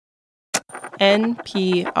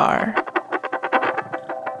NPR.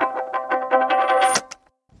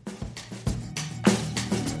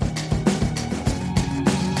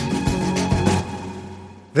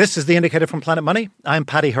 This is The Indicator from Planet Money. I'm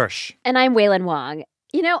Paddy Hirsch. And I'm Wailin Wong.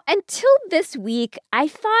 You know, until this week, I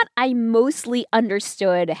thought I mostly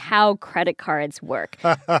understood how credit cards work.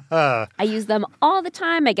 I use them all the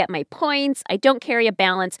time. I get my points. I don't carry a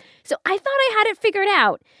balance. So I thought I had it figured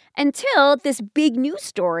out until this big news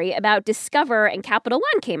story about Discover and Capital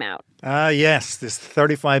One came out. Yes, this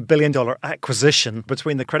 $35 billion acquisition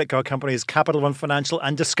between the credit card companies Capital One Financial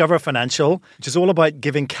and Discover Financial, which is all about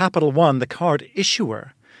giving Capital One, the card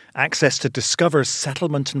issuer, access to Discover's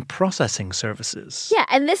settlement and processing services. Yeah,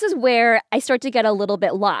 and this is where I start to get a little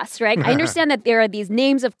bit lost, right? I understand that there are these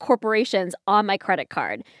names of corporations on my credit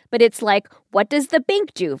card, but it's like, what does the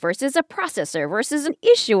bank do versus a processor versus an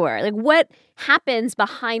issuer? Like, what happens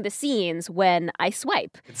behind the scenes when I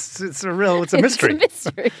swipe? It's a mystery. It's a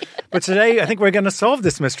mystery. But today, I think we're going to solve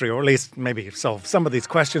this mystery, or at least maybe solve some of these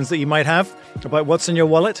questions that you might have about what's in your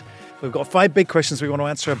wallet. We've got 5 big questions we want to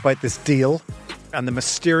answer about this deal and the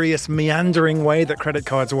mysterious, meandering way that credit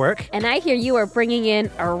cards work. And I hear you are bringing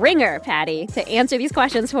in a ringer, Paddy, to answer these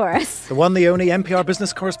questions for us. The one, the only NPR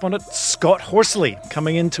business correspondent, Scott Horsley,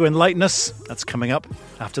 coming in to enlighten us. That's coming up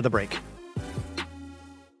after the break.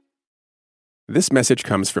 This message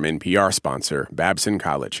comes from NPR sponsor Babson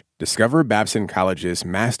College. Discover Babson College's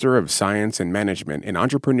Master of Science in Management and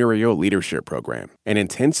Entrepreneurial Leadership program, an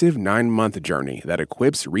intensive 9-month journey that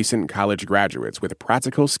equips recent college graduates with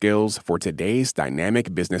practical skills for today's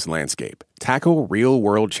dynamic business landscape. Tackle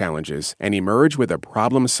real-world challenges and emerge with a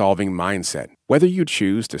problem-solving mindset. Whether you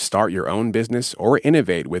choose to start your own business or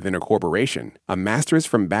innovate within a corporation, a master's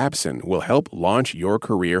from Babson will help launch your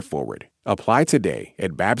career forward. Apply today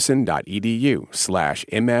at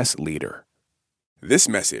babson.edu/MSLeader. This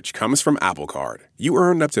message comes from Apple Card. You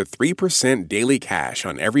earn up to 3% daily cash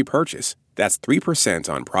on every purchase. That's 3%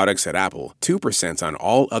 on products at Apple, 2% on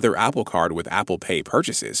all other Apple Card with Apple Pay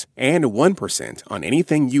purchases, and 1% on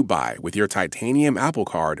anything you buy with your titanium Apple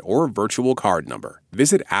Card or virtual card number.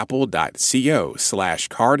 Visit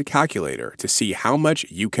apple.co/card calculator to see how much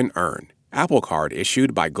you can earn. Apple Card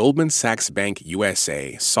issued by Goldman Sachs Bank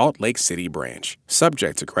USA, Salt Lake City branch.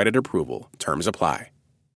 Subject to credit approval. Terms apply.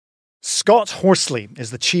 Scott Horsley is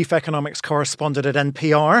the chief economics correspondent at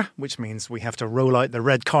NPR, which means we have to roll out the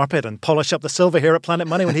red carpet and polish up the silver here at Planet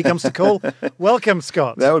Money when he comes to call. Welcome,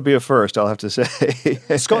 Scott. That would be a first, I'll have to say.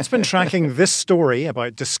 Scott's been tracking this story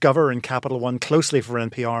about Discover and Capital One closely for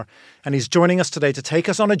NPR, and he's joining us today to take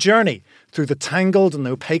us on a journey through the tangled and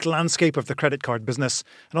opaque landscape of the credit card business,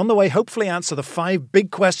 and on the way, hopefully answer the 5 big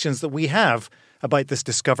questions that we have about this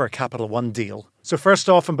Discover Capital One deal. So first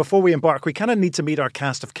off, and before we embark, we kind of need to meet our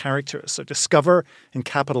cast of characters. So Discover and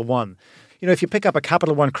Capital One. You know, if you pick up a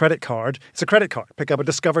Capital One credit card, it's a credit card. Pick up a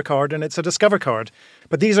Discover card and it's a Discover card.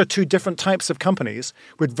 But these are 2 different types of companies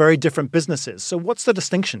with very different businesses. So what's the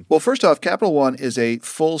distinction? Well, first off, Capital One is a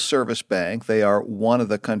full-service bank. They are one of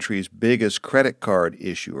the country's biggest credit card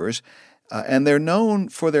issuers. And they're known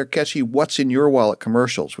for their catchy What's in Your Wallet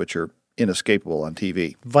commercials, which are inescapable on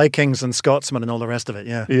TV. Vikings and Scotsmen and all the rest of it,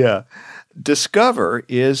 yeah. Yeah. Discover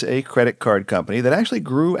is a credit card company that actually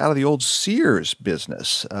grew out of the old Sears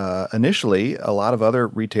business. Initially, a lot of other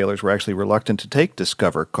retailers were actually reluctant to take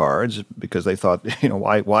Discover cards because they thought,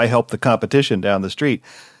 why help the competition down the street?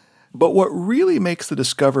 But what really makes the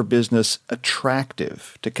Discover business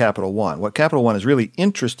attractive to Capital One, what Capital One is really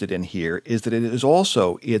interested in here, is that it is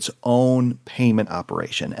also its own payment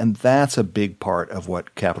operation. And that's a big part of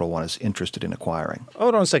what Capital One is interested in acquiring.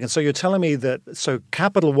 Hold on a second. So you're telling me that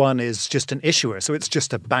Capital One is just an issuer, so it's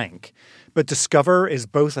just a bank. But Discover is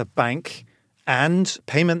both a bank and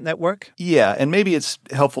payment network? Yeah, and maybe it's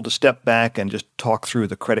helpful to step back and just talk through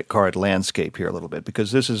the credit card landscape here a little bit,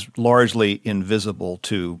 because this is largely invisible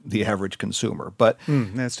to the average consumer. But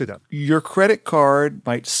let's do that. Your credit card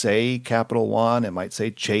might say Capital One, it might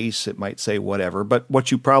say Chase, it might say whatever, but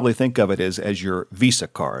what you probably think of it is as your Visa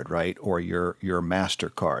card, right, or your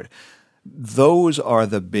MasterCard. Those are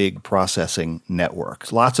the big processing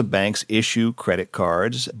networks. Lots of banks issue credit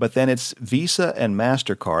cards, but then it's Visa and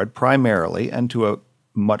MasterCard primarily, and to a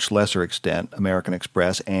much lesser extent, American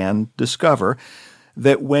Express and Discover,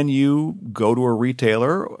 that when you go to a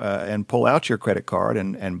retailer and pull out your credit card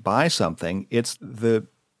and buy something, it's the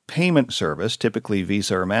payment service, typically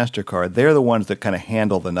Visa or MasterCard, they're the ones that kind of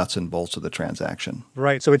handle the nuts and bolts of the transaction.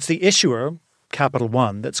 Right. So it's the issuer, Capital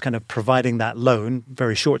One, that's kind of providing that loan,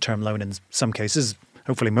 very short-term loan in some cases,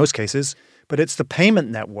 hopefully most cases. But it's the payment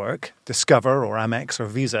network, Discover or Amex or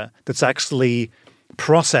Visa, that's actually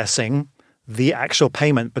processing the actual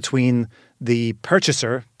payment between the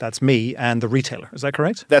purchaser, that's me, and the retailer. Is that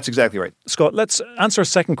correct? That's exactly right. Scott, let's answer a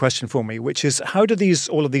second question for me, which is how do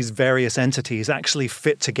all of these various entities actually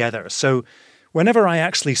fit together? So whenever I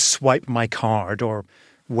actually swipe my card or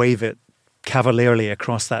wave it cavalierly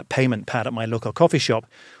across that payment pad at my local coffee shop,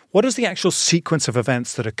 what is the actual sequence of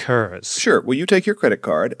events that occurs? Sure. Well, you take your credit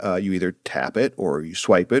card, you either tap it or you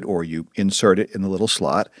swipe it or you insert it in the little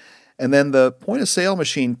slot. And then the point-of-sale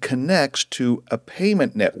machine connects to a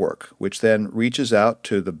payment network, which then reaches out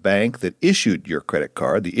to the bank that issued your credit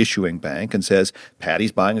card, the issuing bank, and says,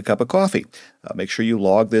 Patty's buying a cup of coffee. Make sure you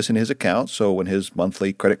log this in his account so when his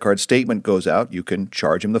monthly credit card statement goes out, you can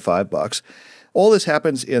charge him the $5. All this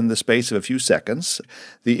happens in the space of a few seconds.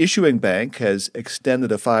 The issuing bank has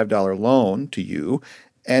extended a $5 loan to you,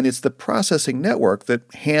 and it's the processing network that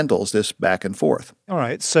handles this back and forth. All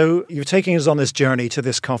right. So you're taking us on this journey to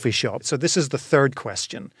this coffee shop. So this is the third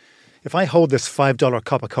question. If I hold this $5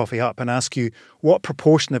 cup of coffee up and ask you what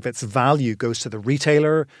proportion of its value goes to the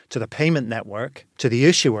retailer, to the payment network, to the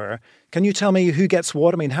issuer, can you tell me who gets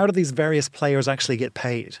what? I mean, how do these various players actually get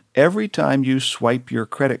paid? Every time you swipe your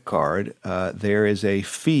credit card, there is a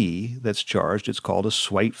fee that's charged. It's called a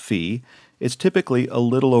swipe fee. It's typically a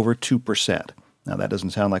little over 2%. Now, that doesn't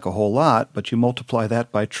sound like a whole lot, but you multiply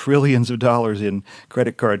that by trillions of dollars in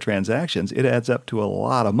credit card transactions, it adds up to a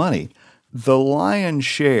lot of money. The lion's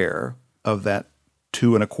share of that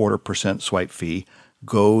 2.25% swipe fee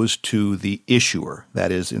goes to the issuer,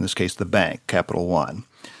 that is, in this case, the bank, Capital One.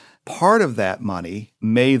 Part of that money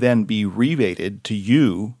may then be rebated to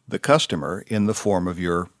you, the customer, in the form of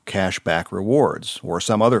your cashback rewards or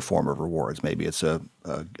some other form of rewards. Maybe it's a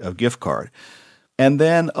gift card. And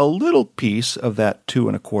then a little piece of that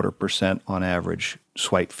 2.25% on average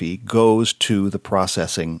swipe fee goes to the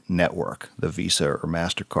processing network, the Visa or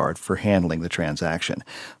MasterCard, for handling the transaction.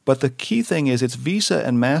 But the key thing is it's Visa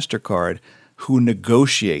and MasterCard who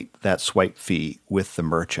negotiate that swipe fee with the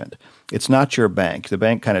merchant. It's not your bank. The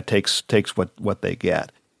bank kind of takes what they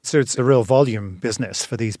get. So it's a real volume business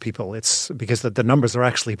for these people. It's because the numbers are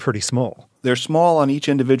actually pretty small. They're small on each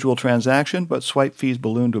individual transaction, but swipe fees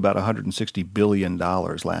ballooned to about $160 billion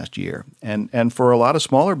last year. And for a lot of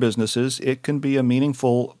smaller businesses, it can be a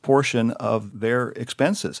meaningful portion of their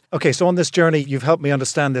expenses. Okay, so on this journey, you've helped me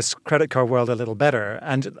understand this credit card world a little better.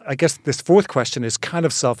 And I guess this fourth question is kind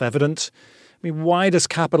of self-evident. I mean, why does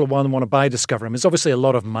Capital One want to buy Discover? I mean, there's obviously a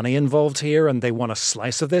lot of money involved here and they want a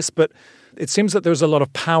slice of this, but it seems that there's a lot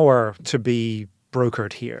of power to be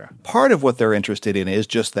brokered here. Part of what they're interested in is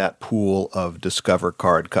just that pool of Discover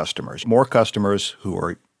card customers. More customers who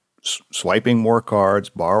are swiping more cards,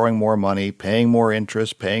 borrowing more money, paying more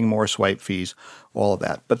interest, paying more swipe fees, all of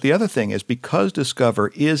that. But the other thing is because Discover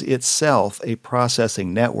is itself a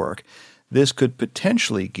processing network, this could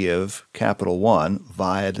potentially give Capital One,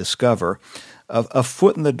 via Discover, a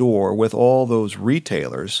foot in the door with all those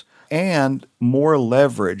retailers and more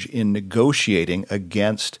leverage in negotiating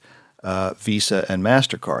against Visa and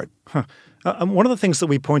MasterCard. One of the things that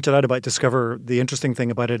we pointed out about Discover, the interesting thing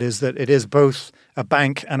about it is that it is both a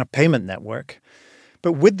bank and a payment network.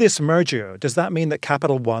 But with this merger, does that mean that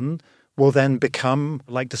Capital One will then become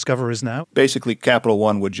like Discover is now? Basically, Capital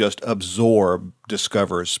One would just absorb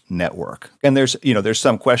Discover's network. And there's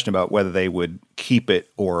some question about whether they would keep it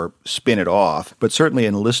or spin it off. But certainly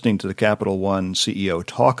in listening to the Capital One CEO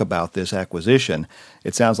talk about this acquisition,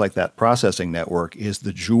 it sounds like that processing network is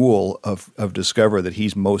the jewel of Discover that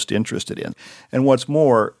he's most interested in. And what's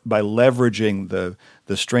more, by leveraging the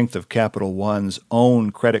strength of Capital One's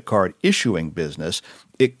own credit card issuing business,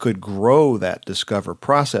 it could grow that Discover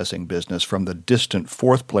processing business from the distant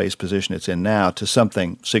fourth place position it's in now to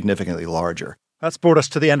something significantly larger. That's brought us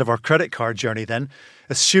to the end of our credit card journey then.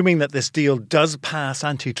 Assuming that this deal does pass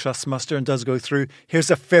antitrust muster and does go through, here's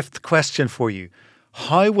a fifth question for you.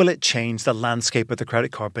 How will it change the landscape of the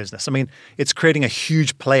credit card business? I mean, it's creating a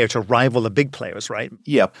huge player to rival the big players, right?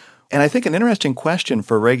 Yep. And I think an interesting question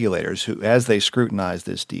for regulators who, as they scrutinize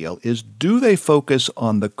this deal, is do they focus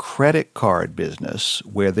on the credit card business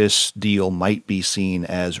where this deal might be seen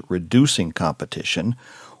as reducing competition,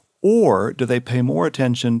 or do they pay more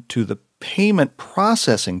attention to the payment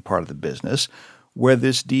processing part of the business where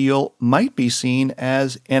this deal might be seen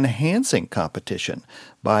as enhancing competition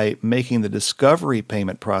by making the Discovery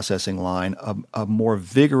payment processing line a more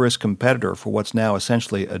vigorous competitor for what's now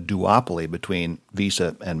essentially a duopoly between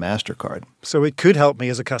Visa and MasterCard. So it could help me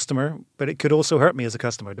as a customer, but it could also hurt me as a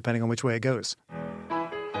customer, depending on which way it goes.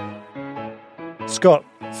 Scott,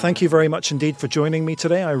 thank you very much indeed for joining me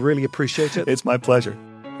today. I really appreciate it. It's my pleasure.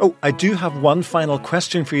 Oh, I do have one final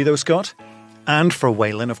question for you though, Scott. And for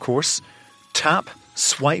Waylon, of course. Tap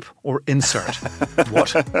swipe, or insert?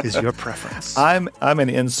 What is your preference? I'm an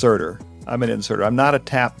inserter. I'm not a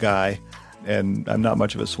tap guy, and I'm not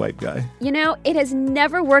much of a swipe guy. You know, it has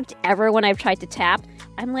never worked ever when I've tried to tap.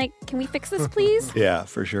 I'm like, can we fix this, please? Yeah,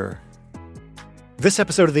 for sure. This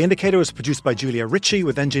episode of The Indicator was produced by Julia Ritchie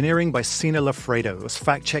with engineering by Sina Lafredo. It was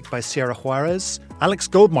fact-checked by Sierra Juarez. Alex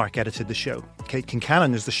Goldmark edited the show. Kate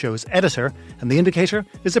Kincannon is the show's editor, and The Indicator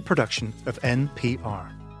is a production of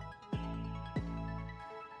NPR.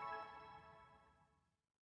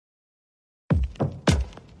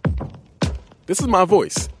 This is my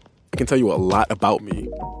voice. It can tell you a lot about me,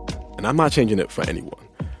 and I'm not changing it for anyone.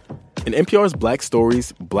 In NPR's Black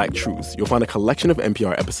Stories, Black Truths, you'll find a collection of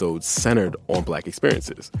NPR episodes centered on Black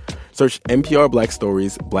experiences. Search NPR Black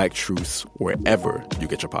Stories, Black Truths wherever you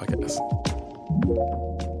get your podcasts.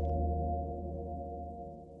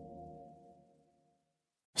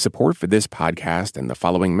 Support for this podcast and the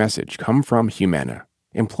following message come from Humana.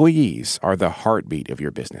 Employees are the heartbeat of your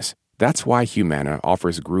business. That's why Humana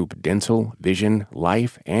offers group dental, vision,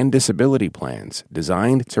 life, and disability plans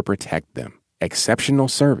designed to protect them. Exceptional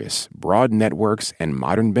service, broad networks, and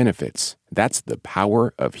modern benefits. That's the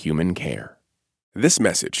power of human care. This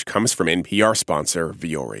message comes from NPR sponsor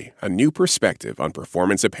Vuori, a new perspective on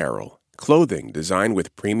performance apparel. Clothing designed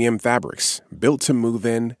with premium fabrics, built to move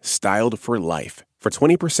in, styled for life. For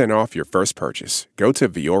 20% off your first purchase, go to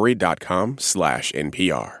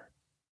vuori.com/NPR.